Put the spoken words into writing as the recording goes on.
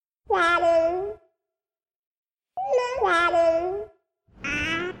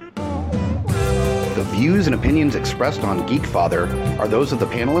views and opinions expressed on Geekfather are those of the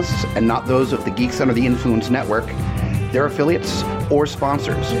panelists and not those of the Geeks Under the Influence Network, their affiliates, or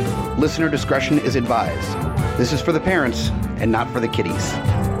sponsors. Listener discretion is advised. This is for the parents and not for the kiddies.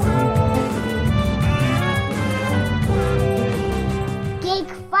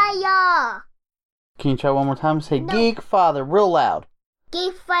 Geekfire! Can you try one more time? Say no. Geekfather real loud.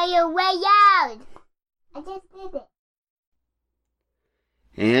 Geekfire way loud! I just did it.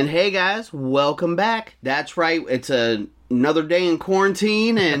 And hey guys, welcome back. That's right, it's another day in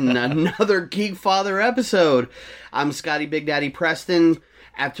quarantine and another Geekfather episode. I'm Scotty Big Daddy Preston.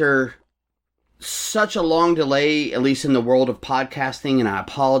 After such a long delay, at least in the world of podcasting, and I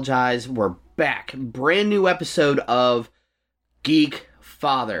apologize, we're back. Brand new episode of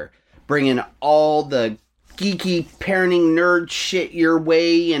Geekfather, bringing all the geeky parenting nerd shit your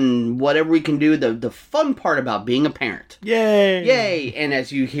way and whatever we can do, the fun part about being a parent. Yay! And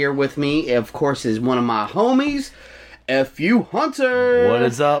as you hear with me, of course, is one of my homies, F.U. Hunter. What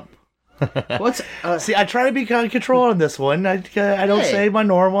is up? What's See, I try to be kind of control on this one. I don't say my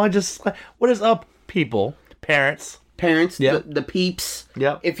normal. I just, what is up, people? Parents, yep. the peeps,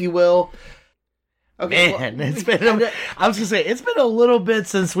 yep, if you will. Okay, man, it's been. I was gonna say it's been a little bit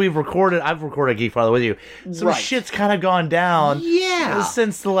since we've recorded. I've recorded Geekfather with you. Some right. shit's kind of gone down,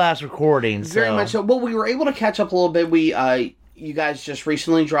 since the last recording. Very much so. Well, we were able to catch up a little bit. You guys just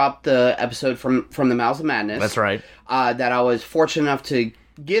recently dropped the episode from the Mouths of Madness. That's right. That I was fortunate enough to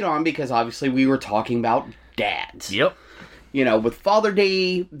get on because obviously we were talking about dads. Yep. You know, with Father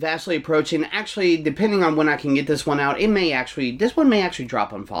Day vastly approaching, actually, depending on when I can get this one out, this one may actually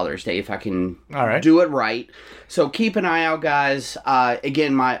drop on Father's Day if I can do it right. So keep an eye out, guys.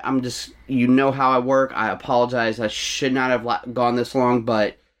 Again, you know how I work. I apologize. I should not have gone this long,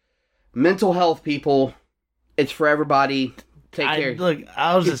 but mental health, people, it's for everybody. Take care. Look,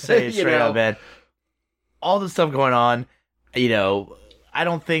 I was just saying straight up, man. All the stuff going on, I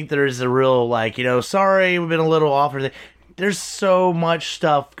don't think there's a real, sorry, we've been a little off. There's so much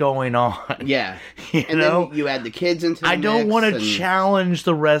stuff going on. Yeah. Then you add the kids into the I don't want to challenge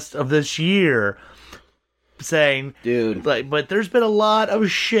the rest of this year saying, dude, but there's been a lot of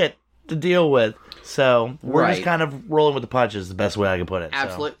shit to deal with. So we're just kind of rolling with the punches, the best way I can put it.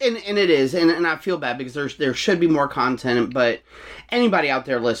 Absolutely. So. And it is. And I feel bad because there should be more content, but anybody out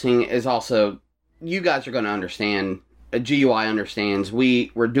there listening is also, you guys are going to understand. A GUI understands.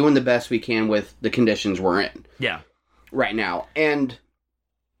 We're doing the best we can with the conditions we're in. Yeah. Right now. And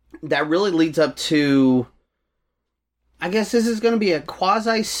that really leads up to, I guess this is going to be a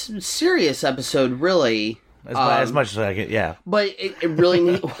quasi-serious episode, really. As much as I can, yeah. But it really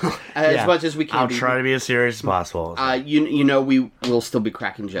needs, as much as we can. I'll try to be as serious as possible. So. We will still be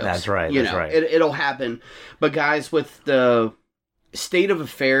cracking jokes. That's right, right. It'll happen. But guys, with the state of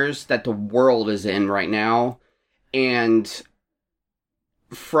affairs that the world is in right now, and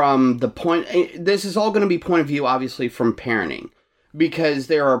from the point, this is all going to be point of view, obviously, from parenting, because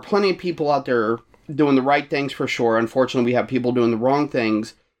there are plenty of people out there doing the right things for sure. Unfortunately, we have people doing the wrong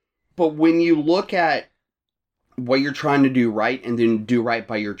things. But when you look at what you're trying to do right and then do right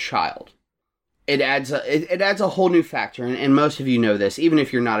by your child, it adds a whole new factor. And most of you know this, even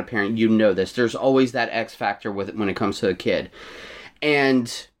if you're not a parent, you know this. There's always that X factor with it when it comes to a kid.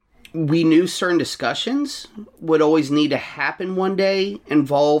 And we knew certain discussions would always need to happen one day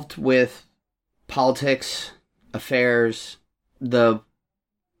involved with politics, affairs, the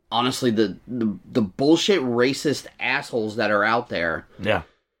bullshit racist assholes that are out there. Yeah.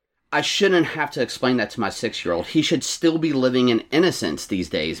 I shouldn't have to explain that to my 6-year-old. He should still be living in innocence these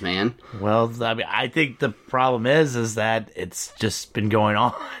days, man. Well, I mean, I think the problem is that it's just been going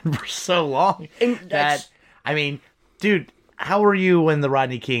on for so long. And dude, how were you when the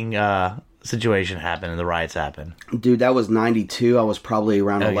Rodney King situation happened and the riots happened? Dude, that was 92. I was probably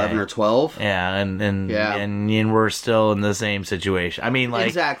around 11 or 12. Yeah, and we're still in the same situation. I mean,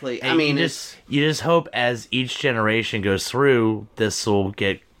 exactly. I mean, you just hope as each generation goes through, this will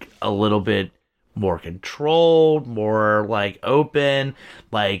get a little bit more controlled, more open,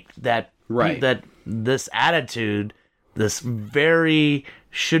 that. Right. That this attitude, this very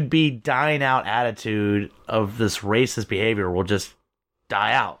should be dying out attitude of this racist behavior will just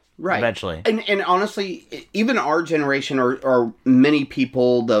die out eventually. And honestly, even our generation or many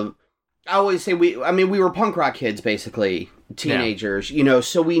people, I always say we were punk rock kids, basically, teenagers,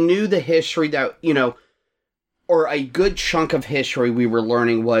 so we knew the history that, or a good chunk of history we were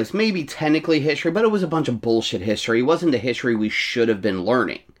learning was maybe technically history, but it was a bunch of bullshit history. It wasn't the history we should have been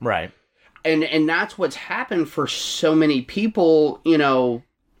learning. Right. And that's what's happened for so many people,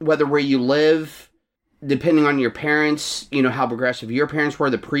 whether where you live, depending on your parents, how progressive your parents were,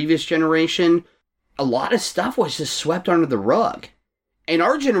 the previous generation. a lot of stuff was just swept under the rug. And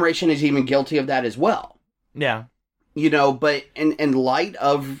our generation is even guilty of that as well. Yeah. You know, but in light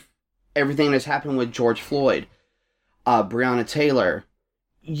of everything that's happened with George Floyd, Breonna Taylor,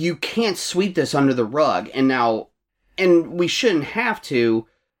 you can't sweep this under the rug. And we shouldn't have to,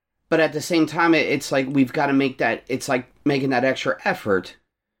 but at the same time, it's like we've got to make that, it's like making that extra effort.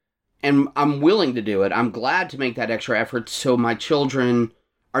 And I'm willing to do it. I'm glad to make that extra effort so my children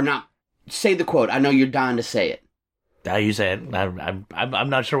are not, say the quote. I know you're dying to say it. You say it. I'm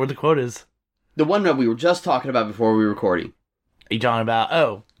not sure what the quote is. The one that we were just talking about before we were recording. Are you talking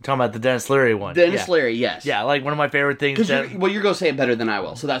about the Dennis Leary one? Dennis Leary, yes. Yeah, like one of my favorite things. You're going to say it better than I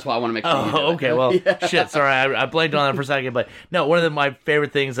will, so that's why I want to make sure you do okay, it. well, Yeah. shit, sorry, I blanked on that for a second, but no, one of my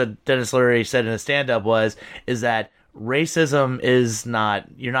favorite things that Dennis Leary said in a stand-up is that racism is not,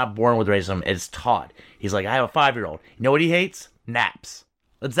 you're not born with racism, it's taught. He's like, I have a 5-year-old. You know what he hates? Naps.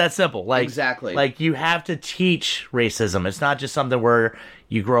 It's that simple. Like, exactly. Like, you have to teach racism. It's not just something where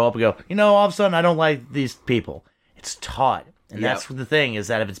you grow up and go, all of a sudden, I don't like these people. It's taught. And that's the thing, is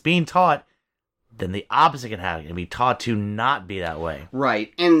that if it's being taught, then the opposite can happen. It can be taught to not be that way.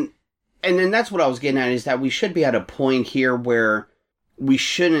 Right. And then that's what I was getting at, is that we should be at a point here where we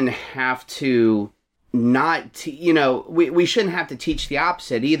shouldn't have to we shouldn't have to teach the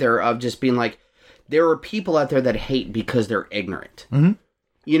opposite either, of just being like, there are people out there that hate because they're ignorant. Mm-hmm.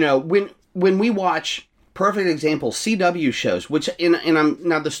 When we watch, perfect example, CW shows, which now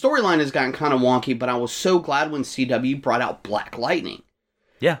the storyline has gotten kind of wonky, but I was so glad when CW brought out Black Lightning.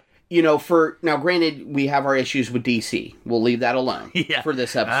 Yeah. Now granted, we have our issues with DC. We'll leave that alone for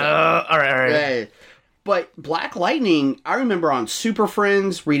this episode. All right. But Black Lightning, I remember on Super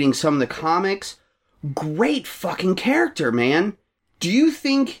Friends reading some of the comics. Great fucking character, man. Do you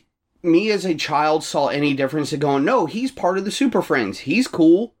think me as a child saw any difference in going, no, he's part of the Super Friends. He's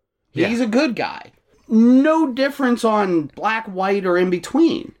cool. He's a good guy. No difference on black, white, or in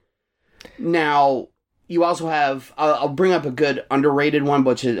between. Now, you also have, I'll bring up a good underrated one,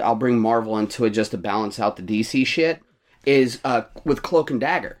 which is, I'll bring Marvel into it just to balance out the DC shit, is with Cloak and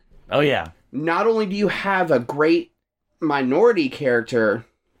Dagger. Oh, yeah. Not only do you have a great minority character,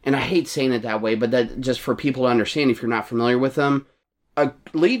 and I hate saying it that way, but that just for people to understand if you're not familiar with them, a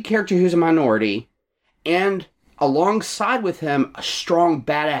lead character who's a minority, and alongside with him, a strong,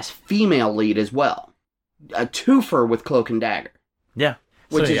 badass female lead as well. A twofer with Cloak and Dagger. Yeah.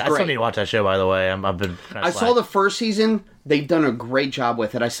 Which is I still great. need to watch that show, by the way. I've been I saw the first season. They've done a great job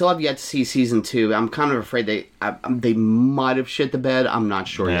with it. I still have yet to see season 2. I'm kind of afraid they might have shit the bed. I'm not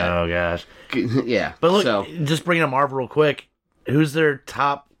sure yet. Oh, gosh. Yeah. But look, just bringing up Marvel real quick. Who's their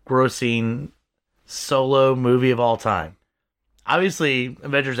top grossing solo movie of all time? Obviously,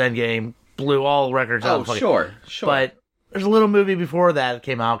 Avengers Endgame blew all records out. Oh, sure. But there's a little movie before that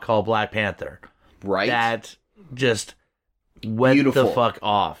came out called Black Panther. Right. That just went Beautiful. the fuck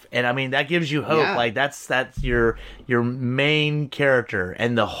off. And I mean, that gives you hope. Yeah. Like, that's your main character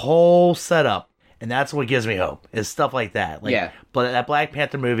and the whole setup. And that's what gives me hope, is stuff like that. Like, Yeah. But that Black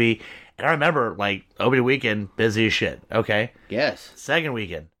Panther movie, and I remember, like, opening weekend, busy as shit. Okay. Yes. Second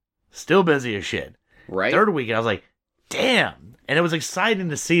weekend, still busy as shit. Right. Third weekend, I was like, damn. And it was exciting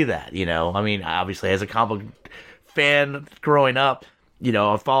to see that, I mean, obviously, as a comic fan growing up,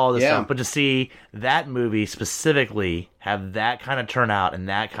 I follow this stuff. But to see that movie specifically have that kind of turnout and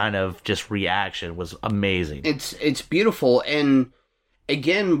that kind of just reaction was amazing. It's beautiful. And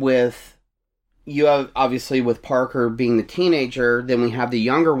again, you have, obviously, with Parker being the teenager, then we have the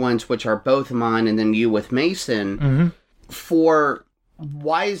younger ones, which are both of mine, and then you with Mason. Mm-hmm.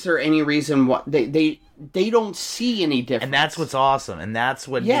 Why is there any reason why they don't see any difference? And that's what's awesome. And that's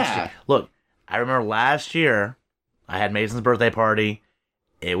what look, I remember last year I had Mason's birthday party.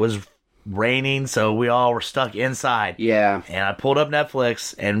 It was raining, so we all were stuck inside. Yeah. And I pulled up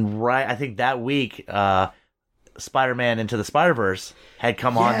Netflix, and I think that week, Spider-Man Into the Spider-Verse had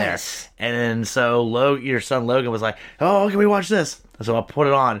come on there. And then so your son Logan was like, oh, can we watch this? So I put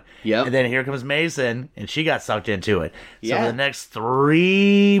it on. Yep. And then here comes Mason, and she got sucked into it. So Yeah. the next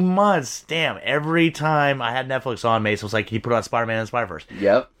 3 months, every time I had Netflix on, Mason was like, can you put on Spider-Man and Spider-Verse?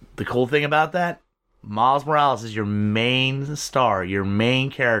 Yep. The cool thing about that, Miles Morales is your main star, your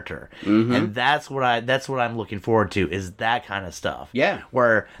main character. Mm-hmm. And that's what I'm looking forward to, is that kind of stuff. Yeah.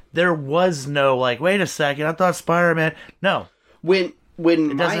 Where there was no, like, wait a second, I thought Spider-Man. No. When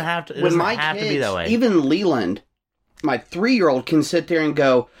It doesn't have to be that way. Even Leland, my 3-year-old, can sit there and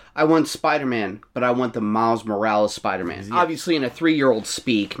go, I want Spider-Man, but I want the Miles Morales Spider-Man. Yeah. Obviously, in a 3-year-old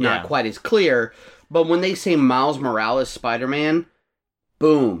speak, not Yeah. quite as clear, but when they say Miles Morales Spider-Man,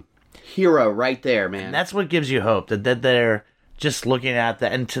 boom. Hero right there, man. And that's what gives you hope, that they're just looking at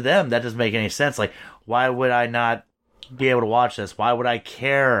that, and to them, that doesn't make any sense. Like, why would I not be able to watch this? Why would I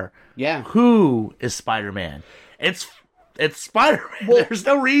care? Yeah. Who is Spider-Man? It's Spider-Man. Well, there's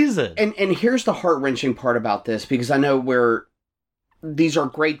no reason. And here's the heart-wrenching part about this, because I know these are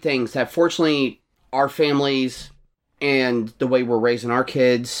great things that fortunately our families and the way we're raising our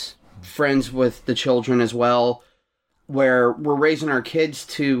kids, friends with the children as well, where we're raising our kids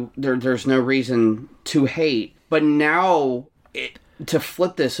to, there's no reason to hate. But now, to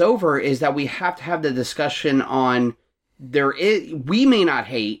flip this over, is that we have to have the discussion on, we may not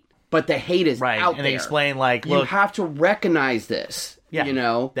hate, but the hate is out and there. Explain, like, you look, have to recognize this,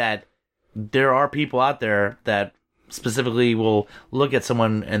 that there are people out there that specifically will look at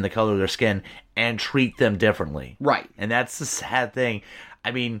someone and the color of their skin and treat them differently. Right. And that's the sad thing.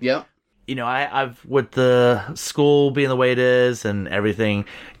 I mean, yep. I've, with the school being the way it is and everything,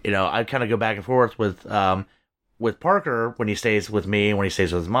 I kind of go back and forth with Parker when he stays with me and when he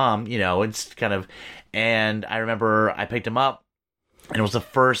stays with his mom, it's kind of, and I remember I picked him up, and it was the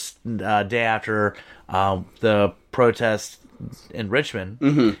first day after the protest in Richmond,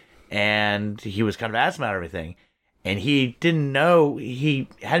 mm-hmm. and he was kind of asking about everything. And he didn't know, he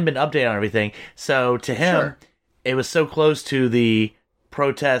hadn't been updated on everything. So to him, It was so close to the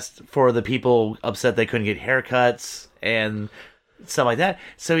protest for the people upset they couldn't get haircuts and stuff like that.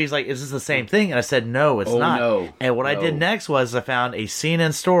 So he's like, is this the same thing? And I said, no, it's not. No. And what I did next was I found a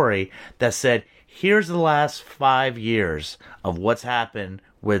CNN story that said, here's the last 5 years of what's happened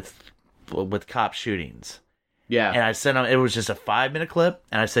with cop shootings. Yeah. And I sent him, it was just a 5-minute clip,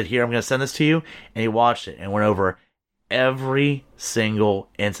 and I said, here, I'm going to send this to you. And he watched it and went over every single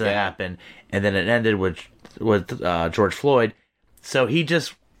incident that happened. And then it ended with George Floyd. So he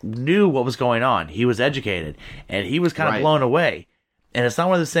just knew what was going on. He was educated, and he was kind of blown away. And it's not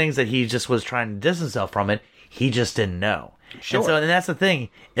one of those things that he just was trying to distance himself from it. He just didn't know. Sure. And that's the thing,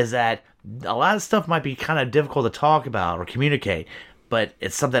 is that a lot of stuff might be kind of difficult to talk about or communicate, but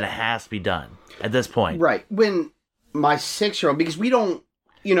it's something that has to be done at this point. Right. When my 6-year-old, because we don't,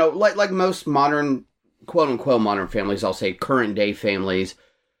 like most modern, quote-unquote modern families, I'll say current-day families,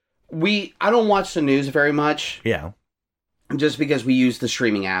 I don't watch the news very much. Yeah. Just because we use the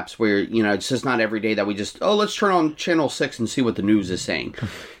streaming apps where, it's just not every day that we just, let's turn on channel 6 and see what the news is saying.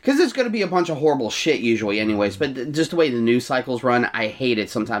 Because it's going to be a bunch of horrible shit usually anyways, but just the way the news cycles run, I hate it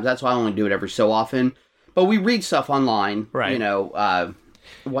sometimes. That's why I only do it every so often. But we read stuff online,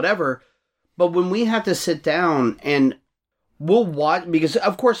 whatever. But when we have to sit down and we'll watch, because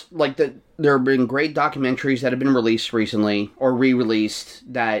of course, like there have been great documentaries that have been released recently or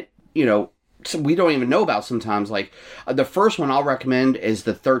re-released that, we don't even know about sometimes. Like, the first one I'll recommend is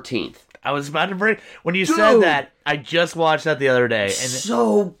The 13th. I was about to bring... When you said that, I just watched that the other day. And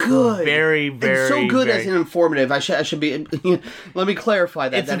so good. Very, very, it's so good very... as an informative. I should be... Let me clarify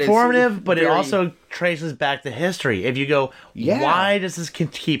that. It's informative, but it also traces back to history. If you go, why does this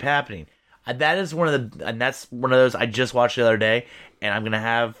keep happening? That is and that's one of those I just watched the other day, and I'm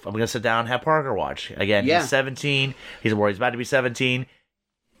gonna sit down and have Parker watch. Again, he's 17. He's about to be 17.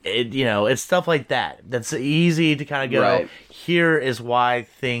 It's stuff like that. That's easy to kind of go, here is why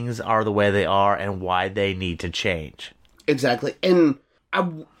things are the way they are and why they need to change. Exactly. And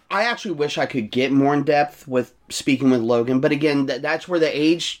I actually wish I could get more in depth with speaking with Logan, but again, that's where the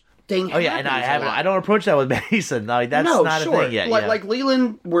age thing happens. And I don't approach that with Mason. That's not a thing yet. Like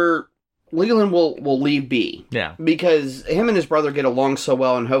Leland, Leland will leave B. Yeah. Because him and his brother get along so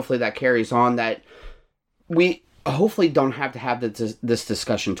well, and hopefully that carries on, that we hopefully don't have to have this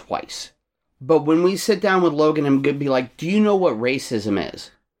discussion twice. But when we sit down with Logan and be like, do you know what racism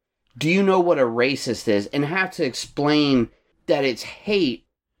is? Do you know what a racist is? And have to explain that it's hate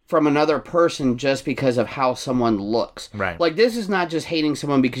from another person just because of how someone looks. Right. Like, this is not just hating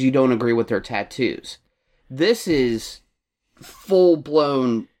someone because you don't agree with their tattoos. This is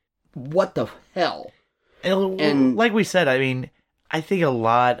full-blown, what the hell? And like we said, I mean, I think a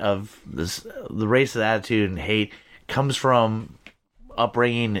lot of the racist attitude and hate comes from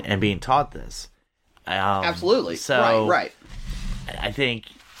upbringing and being taught this. Absolutely. So right. I think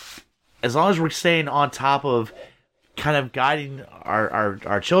as long as we're staying on top of kind of guiding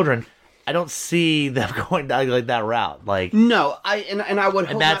our children, I don't see them going down like that route. Like, no, I would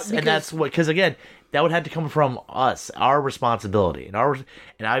hope that's what, because again, that would have to come from us, our responsibility, and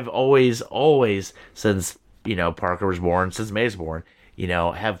I've always since Parker was born, since May's born,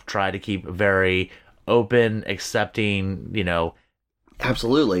 have tried to keep a very open, accepting,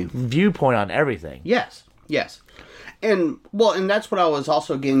 absolutely viewpoint on everything. Yes. And that's what I was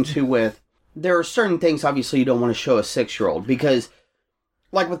also getting to with, there are certain things obviously you don't want to show a 6-year-old, because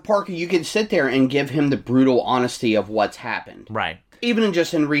like with Parker, you can sit there and give him the brutal honesty of what's happened. Right. Even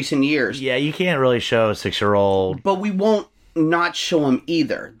in recent years. Yeah, you can't really show a 6-year-old. But we won't not show him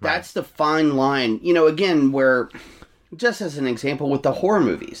either. Right. That's the fine line. You know, again, where, just as an example with the horror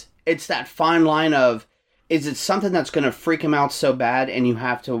movies, it's that fine line of, is it something that's going to freak him out so bad and you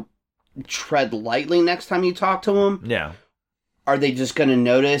have to tread lightly next time you talk to him? Yeah. Are they just going to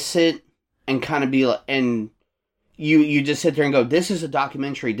notice it and kind of be like, and you just sit there and go, this is a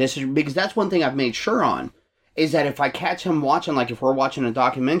documentary. This is, because that's one thing I've made sure on, is that if I catch him watching, like if we're watching a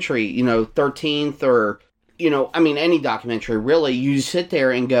documentary, you know, 13th or, you know, I mean, any documentary really, you sit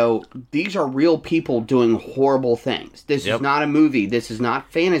there and go, these are real people doing horrible things. This is not a movie. This is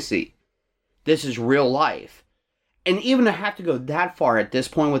not fantasy. This is real life. And even to have to go that far at this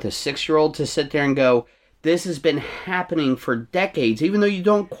point with a 6-year-old to sit there and go, this has been happening for decades, even though you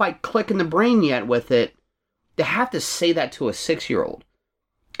don't quite click in the brain yet with it, to have to say that to a 6-year-old.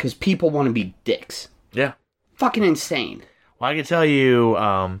 Because people want to be dicks. Yeah. Fucking insane. Well, I can tell you,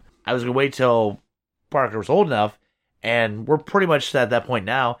 I was going to wait till Parker was old enough, and we're pretty much at that point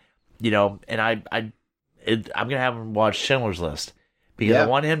now, you know, and I'm going to have him watch Schindler's List. Because I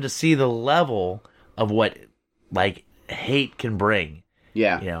want him to see the level of what, like, hate can bring.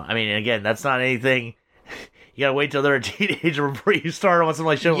 Yeah. You know, I mean, again, that's not anything. You gotta wait till they're a teenager before you start on something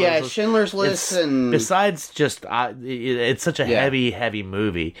like Schindler's List. Yeah, Schindler's List and... Besides just, it's such a heavy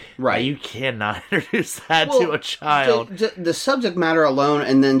movie. Right. You cannot introduce that to a child. The subject matter alone,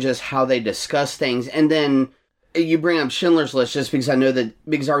 and then just how they discuss things, and then you bring up Schindler's List just because I know that,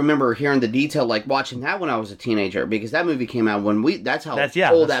 because I remember hearing the detail, like watching that when I was a teenager, because that movie came out when that's how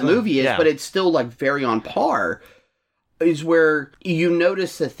old that movie is, but it's still like very on par. Is where you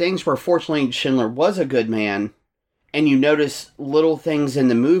notice the things where, fortunately, Schindler was a good man, and you notice little things in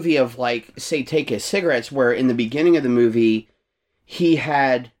the movie of, like, say, take his cigarettes, where in the beginning of the movie, he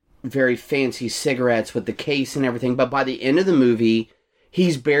had very fancy cigarettes with the case and everything, but by the end of the movie,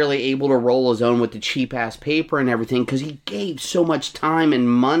 he's barely able to roll his own with the cheap-ass paper and everything, because he gave so much time and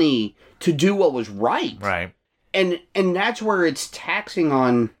money to do what was right. Right. And that's where it's taxing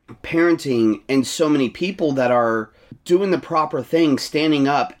on parenting and so many people that are doing the proper thing, standing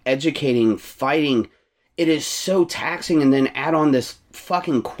up, educating, fighting. It is so taxing, and then add on this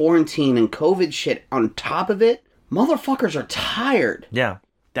fucking quarantine and COVID shit on top of it. Motherfuckers are tired. Yeah.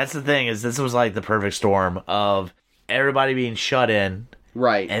 That's the thing, is this was like the perfect storm of everybody being shut in.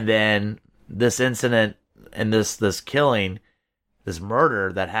 Right. And then this incident and this killing, this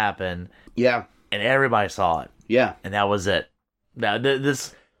murder that happened. Yeah. And everybody saw it. Yeah. And that was it. Now,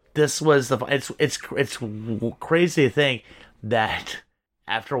 this was it's crazy to think that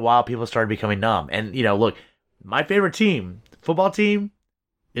after a while people started becoming numb. And, you know, look, my favorite team, football team,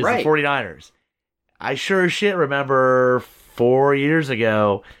 is the 49ers. I sure as shit remember 4 years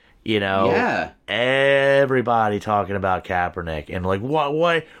ago, you know, everybody talking about Kaepernick and like,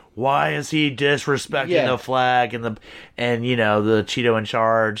 why is he disrespecting the flag and you know, the Cheeto in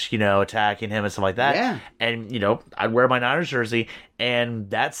charge, you know, attacking him and stuff like that. Yeah. And, you know, I'd wear my Niners jersey, and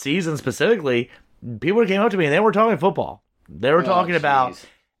that season specifically, people came up to me and they were talking football. They were talking about,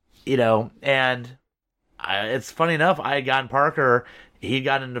 you know, and it's funny enough, I had gotten Parker, he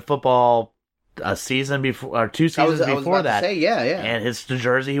got into football a season before, or 2 seasons before that. And the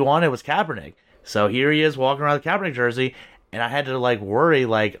jersey he wanted was Kaepernick. So here he is walking around with the Kaepernick jersey, and I had to, like, worry,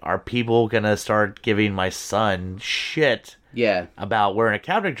 like, are people going to start giving my son shit about wearing a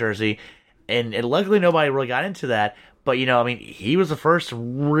Kaepernick jersey? And luckily nobody really got into that. But, you know, I mean, he was the first to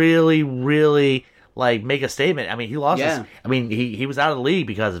really, really, like, make a statement. I mean, he lost his... I mean, he was out of the league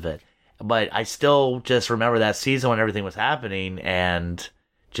because of it. But I still just remember that season when everything was happening, and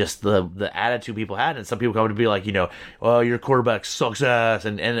just the attitude people had. And some people come to be like, you know, oh, your quarterback sucks ass.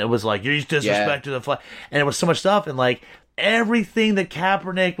 And it was like, you're disrespecting the flag. And it was so much stuff. And, like, everything that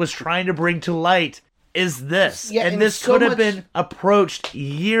Kaepernick was trying to bring to light is this. Yeah, and this could have been approached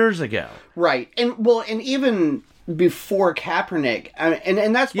years ago. Right. And, well, and even before Kaepernick,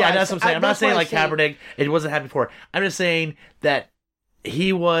 and that's why... Yeah, that's what I'm saying. I'm not saying, like, Kaepernick, it wasn't happening before. I'm just saying that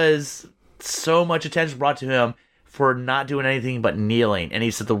he was so much attention brought to him for not doing anything but kneeling. And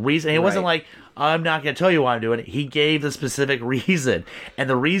he said the reason... And it wasn't like, I'm not going to tell you why I'm doing it. He gave the specific reason. And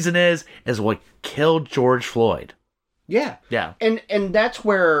the reason is what killed George Floyd. Yeah. Yeah. And that's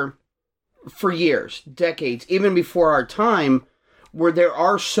where, for years, decades, even before our time, where there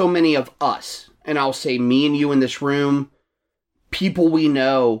are so many of us, and I'll say me and you in this room, people we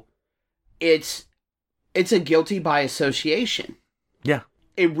know, it's a guilty by association. Yeah.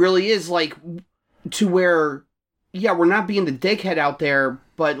 It really is, like, to where, yeah, we're not being the dickhead out there,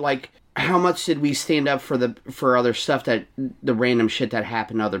 but, like, how much did we stand up for other stuff, that the random shit that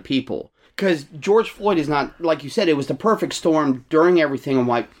happened to other people? Because George Floyd is not, like you said, it was the perfect storm during everything and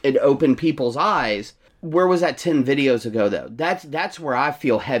why it opened people's eyes. Where was that 10 videos ago, though? That's where I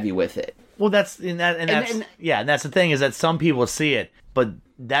feel heavy with it. Well, that's the thing, is that some people see it, but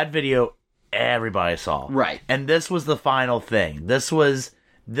that video everybody saw. Right. And this was the final thing. This was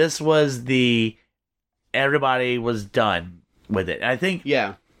the everybody was done with it. And I think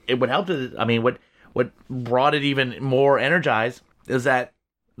it would help to, I mean, what brought it even more energized is that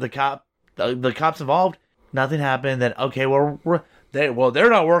the cops involved, nothing happened. Then okay, they're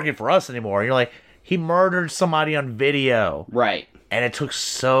not working for us anymore. And you're like, he murdered somebody on video, right? And it took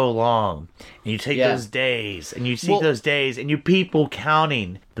so long. And you take those days, and you see those days, and you people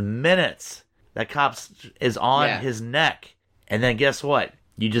counting the minutes that cops is on his neck, and then guess what?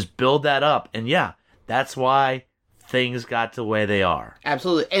 You just build that up, and that's why things got to the way they are.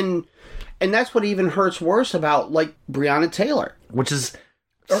 Absolutely, and that's what even hurts worse about like Breonna Taylor, which is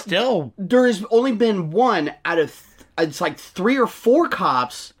still there has only been one out of it's like 3 or 4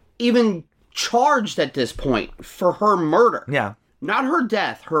 cops even charged at this point for her murder. Yeah. Not her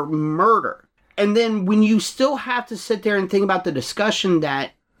death, her murder. And then when you still have to sit there and think about the discussion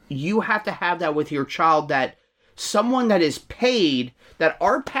that you have to have that with your child, that someone that is paid, that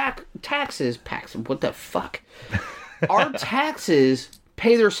our taxes, what the fuck? Our taxes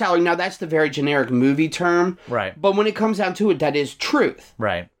pay their salary. Now that's the very generic movie term. Right. But when it comes down to it, that is truth.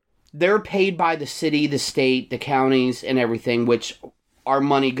 Right. They're paid by the city, the state, the counties, and everything, which our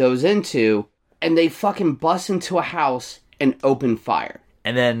money goes into, and they fucking bust into a house and open fire.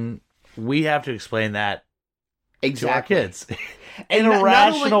 And then we have to explain that to our kids in and a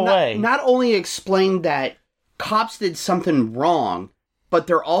rational way. Not only explain that cops did something wrong, but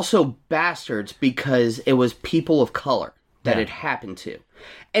they're also bastards because it was people of color that it happened to.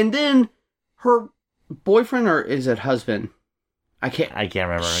 And then her boyfriend, or is it husband? I can't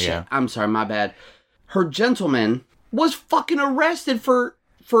remember. Shit, yeah. I'm sorry, my bad. Her gentleman was fucking arrested for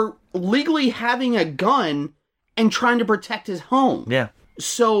legally having a gun and trying to protect his home. Yeah.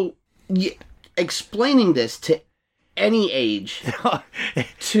 So, explaining this to any age,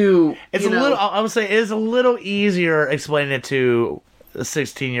 to it's a little. I would say it is a little easier explaining it to a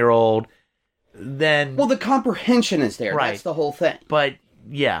 16-year-old than. Well, the comprehension is there. Right. That's the whole thing. But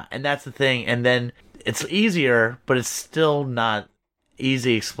and that's the thing. And then it's easier, but it's still not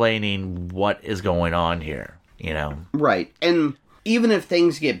easy explaining what is going on here. You know. Right. And even if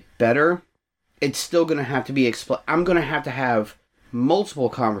things get better, it's still going to have to be I'm going to have multiple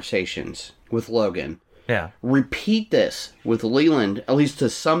conversations with Logan. Yeah. Repeat this with Leland, at least to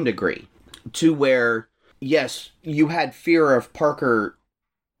some degree, to where, yes, you had fear of Parker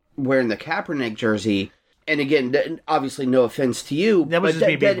wearing the Kaepernick jersey. And again, obviously, no offense to you. That was just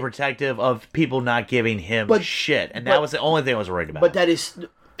me being protective of people not giving him shit. And that was the only thing I was worried about. But that is,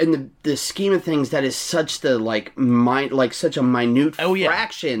 in the scheme of things, that is such the, such a minute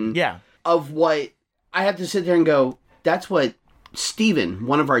fraction of what I have to sit there and go, that's what Steven,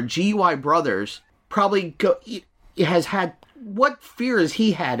 one of our GUI brothers, probably has had. What fear has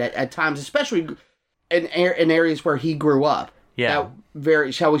he had at times, especially in areas where he grew up? Yeah.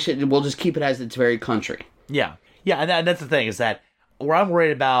 We'll just keep it as it's very country. Yeah. Yeah, and that's the thing, is that where I'm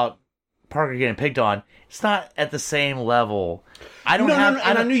worried about Parker getting picked on, it's not at the same level. I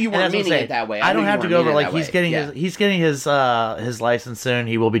knew you weren't meaning it that way. I don't have to go over, like, he's getting his license soon,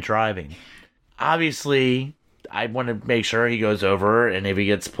 he will be driving. Obviously, I want to make sure he goes over, and if he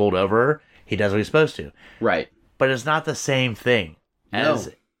gets pulled over, he does what he's supposed to. Right. But it's not the same thing as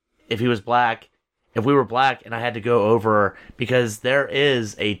if he was black. If we were black and I had to go over, because there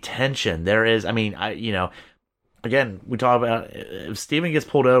is a tension. There is, again, we talk about if Steven gets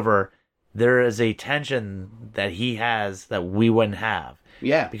pulled over, there is a tension that he has that we wouldn't have.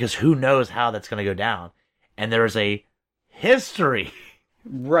 Yeah. Because who knows how that's going to go down. And there's a history.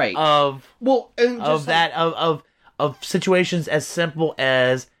 Right. Of situations as simple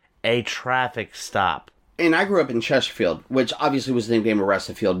as a traffic stop. And I grew up in Chesterfield, which obviously was the nickname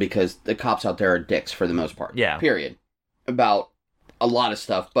Arrested Field because the cops out there are dicks for the most part. Yeah. Period. About a lot of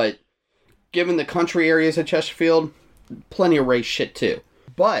stuff. But given the country areas of Chesterfield, plenty of race shit too.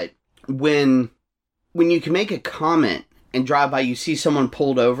 But when you can make a comment and drive by, you see someone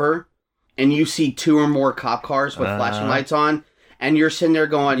pulled over, and you see 2 or more cop cars with flashing lights on, and you're sitting there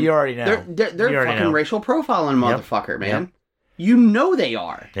going, you already know. They're fucking racial profiling motherfucker, man. Yep. You know they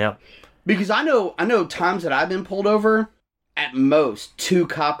are. Yep. Because I know times that I've been pulled over, at most 2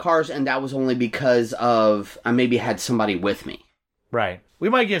 cop cars, and that was only because of I maybe had somebody with me. Right. We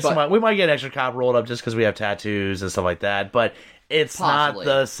might get an extra cop rolled up just because we have tattoos and stuff like that, but it's Possibly.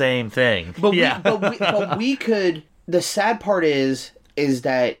 not the same thing. But yeah. but we could. The sad part is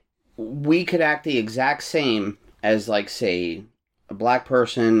that we could act the exact same as, like, say, a black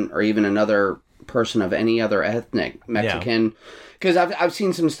person or even another person of any other ethnic, Mexican. Because I've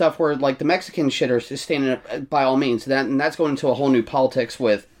seen some stuff where, like, the Mexican shit are standing up by all means. And that's going into a whole new politics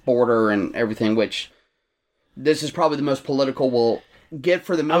with border and everything, which this is probably the most political we'll get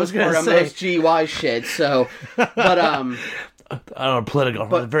for the most part on most GY shit. So, but I don't know, political,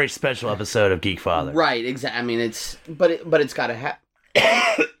 but a very special episode of Geekfather. Right, exactly. I mean, it's got to happen.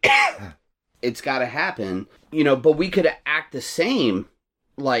 It's got to happen, you know. But we could act the same,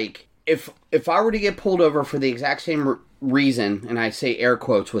 like if I were to get pulled over for the exact same reason, and I say air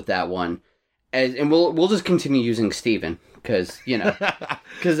quotes with that one, and we'll just continue using Steven, because, you know,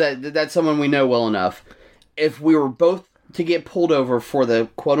 because that's someone we know well enough. If we were both to get pulled over for the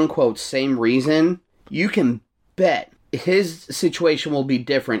quote unquote same reason, you can bet his situation will be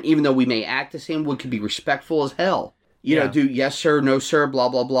different, even though we may act the same. We could be respectful as hell. You know, do yes sir, no sir, blah,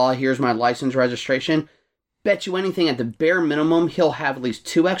 blah, blah. Here's my license registration. Bet you anything, at the bare minimum, he'll have at least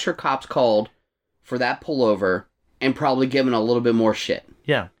 2 extra cops called for that pullover and probably given a little bit more shit.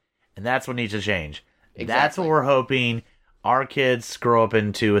 Yeah. And that's what needs to change. Exactly. That's what we're hoping our kids grow up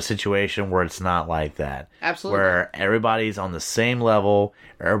into, a situation where it's not like that. Absolutely. Where everybody's on the same level,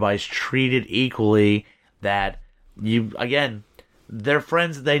 everybody's treated equally, that they're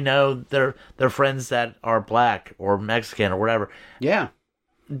friends, they know they're friends that are black or Mexican or whatever. Yeah.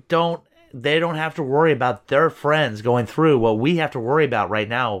 They don't have to worry about their friends going through what we have to worry about right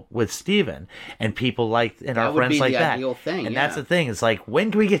now with Steven and people like, and our friends like that. That would be the ideal thing. And that's the thing. It's like,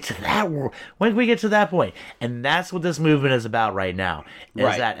 when can we get to that? When can we get to that point? And that's what this movement is about right now.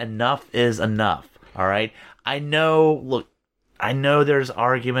 Is that enough is enough. All right. I know there's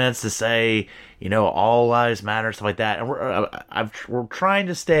arguments to say, you know, all lives matter, stuff like that. And we're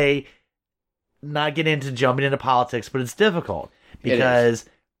trying to not get into jumping into politics, but it's difficult because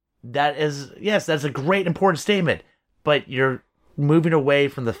that's a great important statement, but you're moving away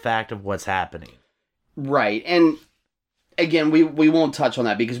from the fact of what's happening. Right. And again, we won't touch on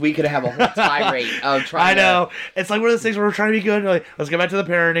that because we could have a whole tirade of trying I know. It's like one of those things where we're trying to be good. Like, let's get back to the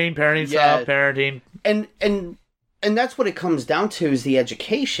parenting stuff, parenting. And that's what it comes down to, is the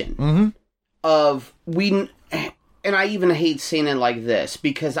education. Mm-hmm. And I even hate saying it like this,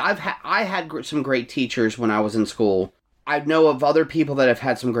 because I had some great teachers when I was in school. I know of other people that have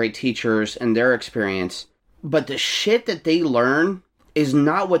had some great teachers and their experience, but the shit that they learn is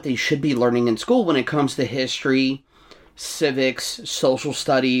not what they should be learning in school when it comes to history, civics, social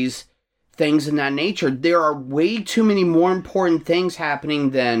studies, things in that nature. There are way too many more important things happening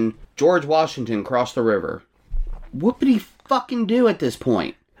than George Washington crossed the river. What did he fucking do at this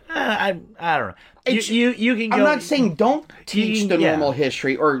point? I don't know. You can go... I'm not saying don't teach the normal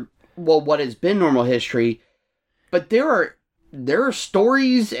history, or, well, what has been normal history, but there are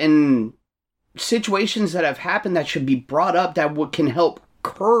stories and situations that have happened that should be brought up that can help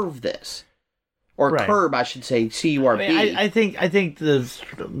curve this. Or curb, I should say, C-U-R-B. I think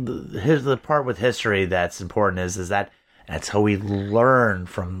the part with history that's important is that that's how we learn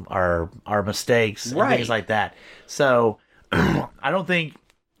from our mistakes and things like that. So I don't think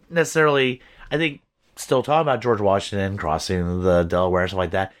necessarily, I think still talking about George Washington crossing the Delaware and stuff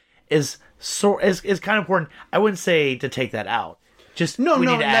like that is kind of important. I wouldn't say to take that out. Just we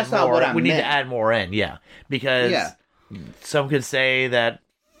need to add more. We need to add more in, because some could say that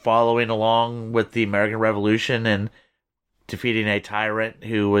following along with the American Revolution and defeating a tyrant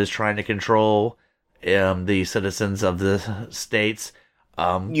who was trying to control the citizens of the states.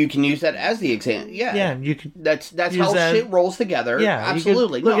 You can use that as the example. Yeah, you can. That's how shit rolls together. Yeah,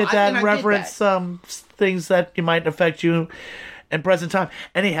 absolutely. Look at that and reference things that might affect you in present time.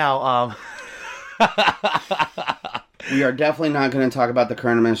 Anyhow, we are definitely not going to talk about the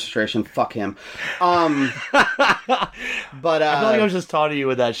current administration. Fuck him. But I feel like I was just talking to you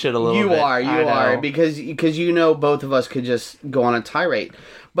with that shit a little bit. You are because you know both of us could just go on a tirade.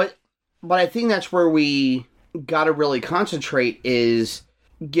 But I think that's where we got to really concentrate, is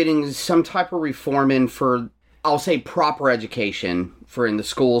getting some type of reform in for, I'll say, proper education for in the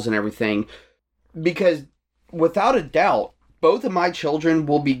schools and everything. Because without a doubt, both of my children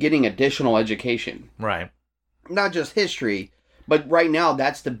will be getting additional education. Right. Not just history, but right now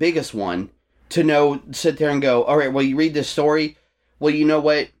that's the biggest one. To sit there and go, all right, well, you read this story. Well, you know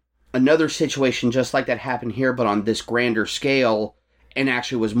what? Another situation just like that happened here, but on this grander scale, and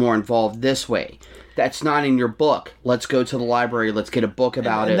actually was more involved this way. That's not in your book. Let's go to the library. Let's get a book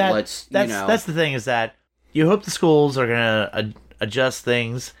about it. That's the thing, is that you hope the schools are going to adjust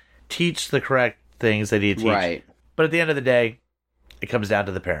things, teach the correct things they need to teach. Right. But at the end of the day, it comes down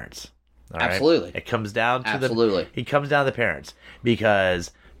to the parents. All right? Absolutely. It comes down to Absolutely. It comes down to the parents,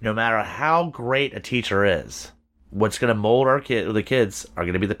 because no matter how great a teacher is, what's going to mold the kids are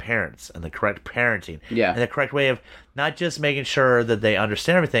going to be the parents and the correct parenting. Yeah. And the correct way of not just making sure that they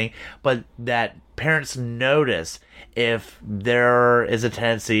understand everything, but that parents notice if there is a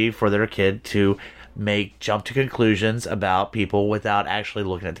tendency for their kid to jump to conclusions about people without actually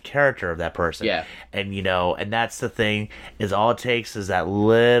looking at the character of that person. Yeah. And, and that's the thing, is all it takes is that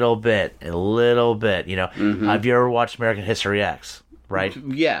little bit. Mm-hmm. Have you ever watched American History X? Right?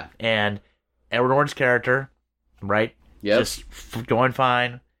 Yeah. And Edward Norton's character, right? Yep. Just going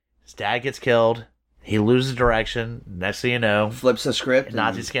fine. His dad gets killed. He loses direction. Next thing you know, Flips the script.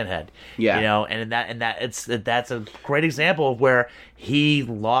 Nazi skinhead. Yeah. That's a great example of where he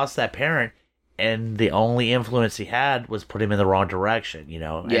lost that parent, and the only influence he had was put him in the wrong direction.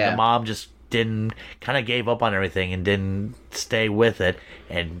 And the mom just kind of gave up on everything and didn't stay with it.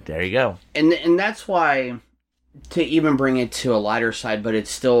 And there you go. And that's why, to even bring it to a lighter side, but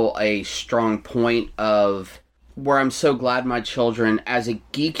it's still a strong point of where I'm so glad my children, as a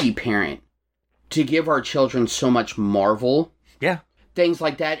geeky parent, to give our children so much Marvel. Yeah. Things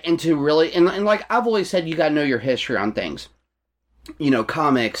like that. And to really, and like I've always said, you got to know your history on things.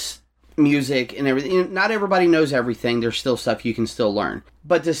 Comics, music, and everything. Not everybody knows everything. There's still stuff you can still learn.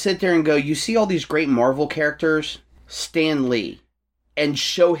 But to sit there and go, you see all these great Marvel characters, Stan Lee, and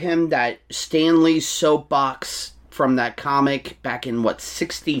show him that Stan Lee soapbox from that comic back in,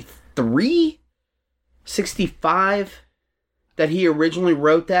 63? 65? That he originally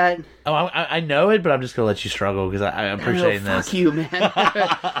wrote that. Oh, I know it, but I'm just going to let you struggle because I'm appreciating this. Fuck you,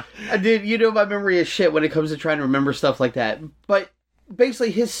 man. Dude, my memory is shit when it comes to trying to remember stuff like that. But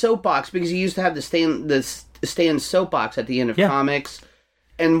basically his soapbox, because he used to have the Stan soapbox at the end of comics,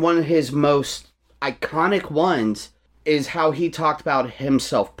 and one of his most iconic ones is how he talked about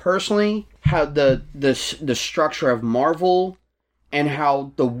himself personally, how the structure of Marvel, and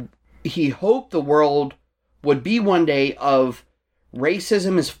how he hoped the world would be one day of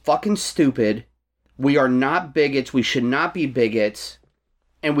racism is fucking stupid, we are not bigots, we should not be bigots,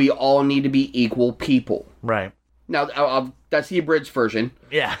 and we all need to be equal people. Right. Now, that's the abridged version.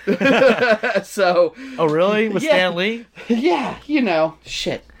 Yeah. So. Oh, really? With Stan Lee? Yeah,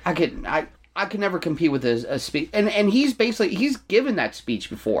 shit. I could never compete with a speech. And he's given that speech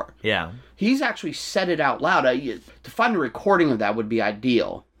before. Yeah. He's actually said it out loud. To find a recording of that would be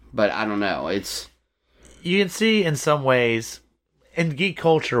ideal. But I don't know. You can see in some ways, in geek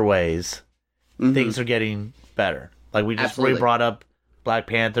culture ways, things are getting better. Like we brought up Black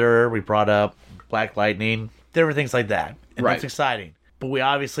Panther, we brought up Black Lightning, different things like that. And that's exciting. But we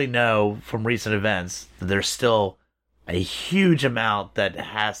obviously know from recent events that there's still a huge amount that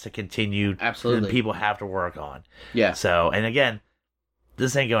has to continue. Absolutely. And people have to work on. Yeah. So, and again,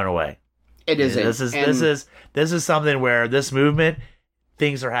 this ain't going away. It isn't. This is something where this movement,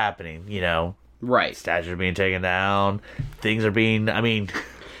 things are happening, Right. Statues are being taken down. Things are being,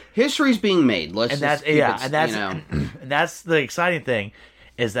 history's being made. And that's the exciting thing,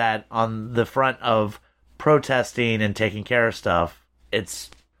 is that on the front of protesting and taking care of stuff,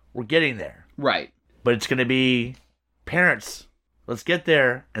 we're getting there. Right. But it's going to be parents. Let's get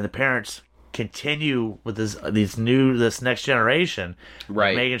there, and the parents continue with this next generation,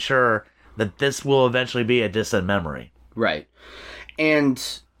 right? Making sure that this will eventually be a distant memory, right? And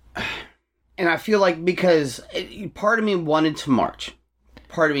I feel like, because part of me wanted to march,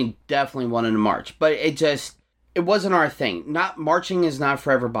 part of me definitely wanted to march, but it wasn't our thing. Not marching is not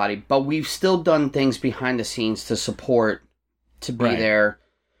for everybody, but we've still done things behind the scenes to support, to be there,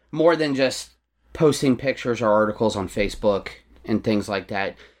 more than just posting pictures or articles on Facebook and things like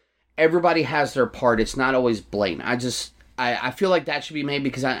that. Everybody has their part. It's not always blatant. I feel like that should be made,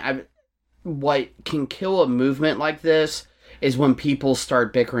 because what can kill a movement like this is when people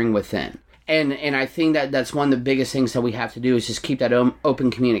start bickering within. And I think that's one of the biggest things that we have to do, is just keep that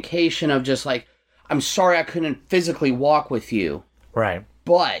open communication of just like, I'm sorry I couldn't physically walk with you. Right.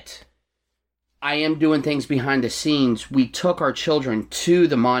 But I am doing things behind the scenes. We took our children to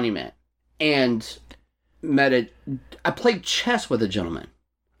the monument and I played chess with a gentleman.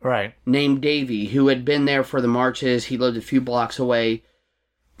 Right. Named Davey, who had been there for the marches. He lived a few blocks away.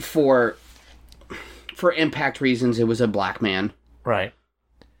 For impact reasons, it was a black man. Right.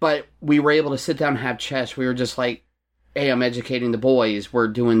 But we were able to sit down and have chess. We were just like, hey, I'm educating the boys. We're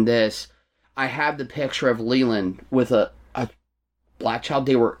doing this. I have the picture of Leland with a black child.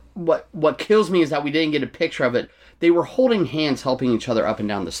 They were, what kills me is that we didn't get a picture of it. They were holding hands, helping each other up and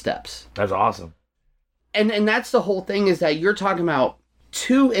down the steps. That's awesome. And that's the whole thing, is that you're talking about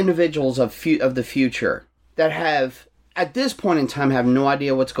two individuals of the future that have, at this point in time, have no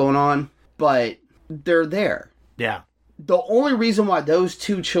idea what's going on, but they're there. Yeah. The only reason why those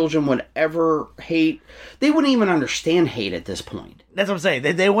two children would ever hate, they wouldn't even understand hate at this point. That's what I'm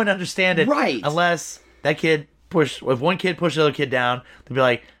saying. They wouldn't understand it. Right. Unless that kid if one kid pushed the other kid down, they'd be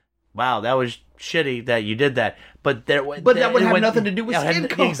like, wow, that was shitty that you did that. But that would have nothing to do with skin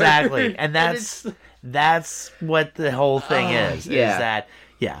color. Exactly. And that's what the whole thing is. Yeah. Is that,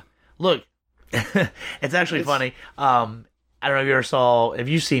 yeah. Look, it's actually funny. I don't know if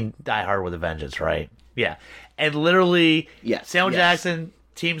you've seen Die Hard with a Vengeance, right? Yeah. And literally, Samuel Jackson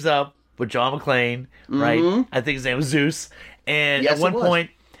teams up with John McClane, right? I think his name was Zeus. And at one point,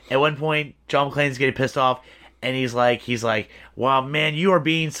 John McClane's getting pissed off, and he's like, wow, man, you are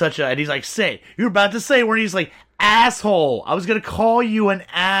being such a, and he's like, say it. You're about to say where he's like, asshole. I was going to call you an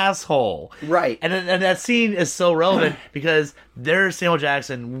asshole. Right. And that scene is so relevant because there's Samuel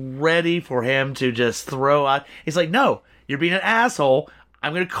Jackson ready for him to just throw out. He's like, no, you're being an asshole.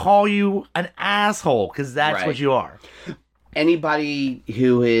 I'm going to call you an asshole because that's what you are. Anybody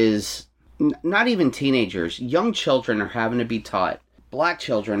who is not even teenagers, young children are having to be taught. Black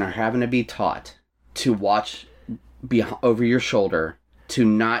children are having to be taught to watch over your shoulder, to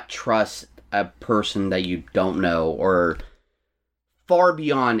not trust a person that you don't know, or far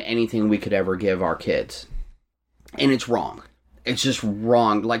beyond anything we could ever give our kids. And it's wrong. It's just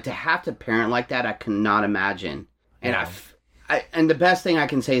wrong. Like, to have to parent like that, I cannot imagine. And and the best thing I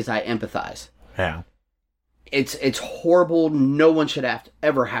can say is I empathize. Yeah. It's horrible. No one should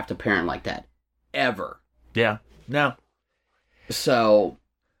ever have to parent like that. Ever. Yeah. No. So,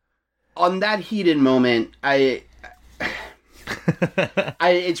 on that heated moment, it's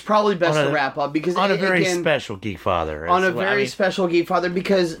probably best to wrap up because on a very special Geekfather. Special Geekfather,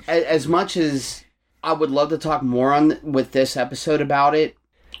 because as much as I would love to talk more with this episode about it,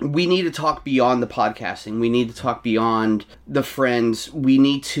 we need to talk beyond the podcasting. We need to talk beyond the friends. We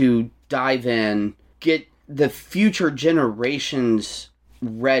need to dive in, get the future generations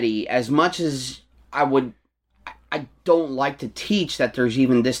ready. As much as I don't like to teach that there's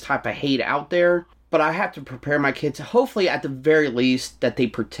even this type of hate out there, but I have to prepare my kids, hopefully at the very least, that they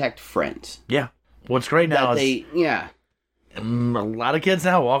protect friends. Yeah. What's great now is a lot of kids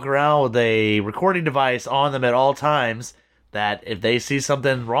now walk around with a recording device on them at all times, that if they see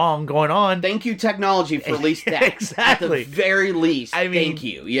something wrong going on... Thank you, technology, for at least that. Exactly. At the very least, I mean, thank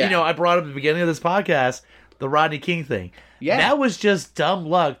you. Yeah. You know, I brought up at the beginning of this podcast the Rodney King thing. Yeah. That was just dumb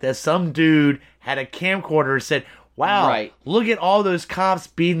luck that some dude had a camcorder and said, wow, look at all those cops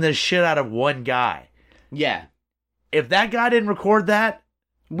beating the shit out of one guy. Yeah. If that guy didn't record that,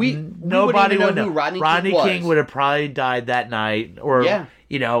 nobody would know. Who Rodney King would have probably died that night, or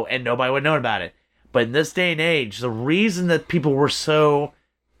you know, and nobody would have known about it. But in this day and age, the reason that people were so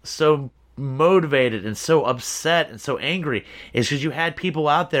motivated and so upset and so angry is because you had people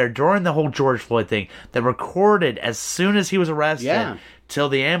out there during the whole George Floyd thing that recorded as soon as he was arrested till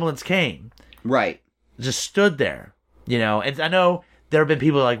the ambulance came. Right. Just stood there, you know. And I know there have been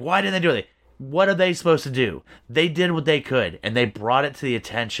people like, why didn't they do it? What are they supposed to do? They did what they could, and they brought it to the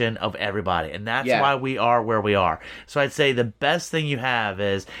attention of everybody, and that's why we are where we are. So I'd say the best thing you have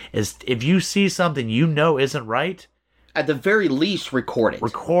is if you see something you know isn't right, at the very least, record it.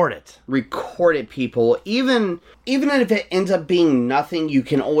 Record it, people. Even if it ends up being nothing, you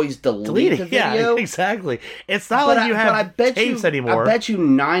can always delete the video. Yeah, exactly. It's not like you have tapes anymore. I bet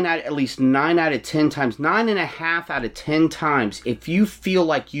you at least 9 out of 10 times, 9.5 out of 10 times, if you feel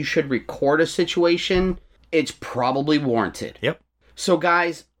like you should record a situation, it's probably warranted. Yep. So,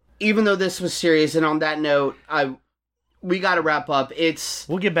 guys, even though this was serious, and on that note, we got to wrap up.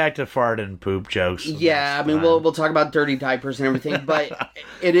 We'll get back to fart and poop jokes. Yeah, I mean, we'll talk about dirty diapers and everything, but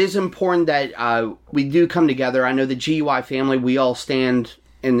it is important that we do come together. I know the GUI family, we all stand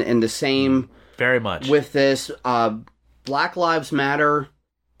in the same... Very much. With this. Black Lives Matter.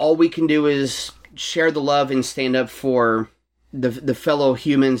 All we can do is share the love and stand up for the fellow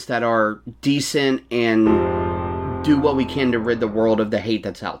humans that are decent and do what we can to rid the world of the hate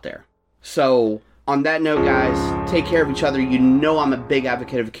that's out there. So... on that note, guys, take care of each other. You know I'm a big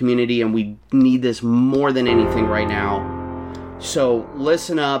advocate of community, and we need this more than anything right now. So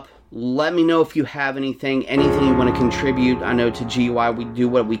listen up. Let me know if you have anything you want to contribute. I know to GUI we do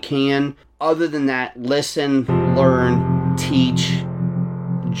what we can. Other than that, listen, learn, teach,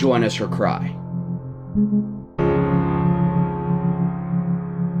 join us or cry.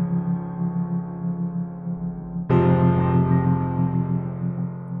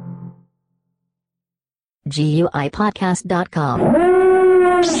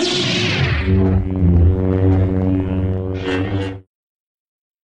 GUIPodcast.com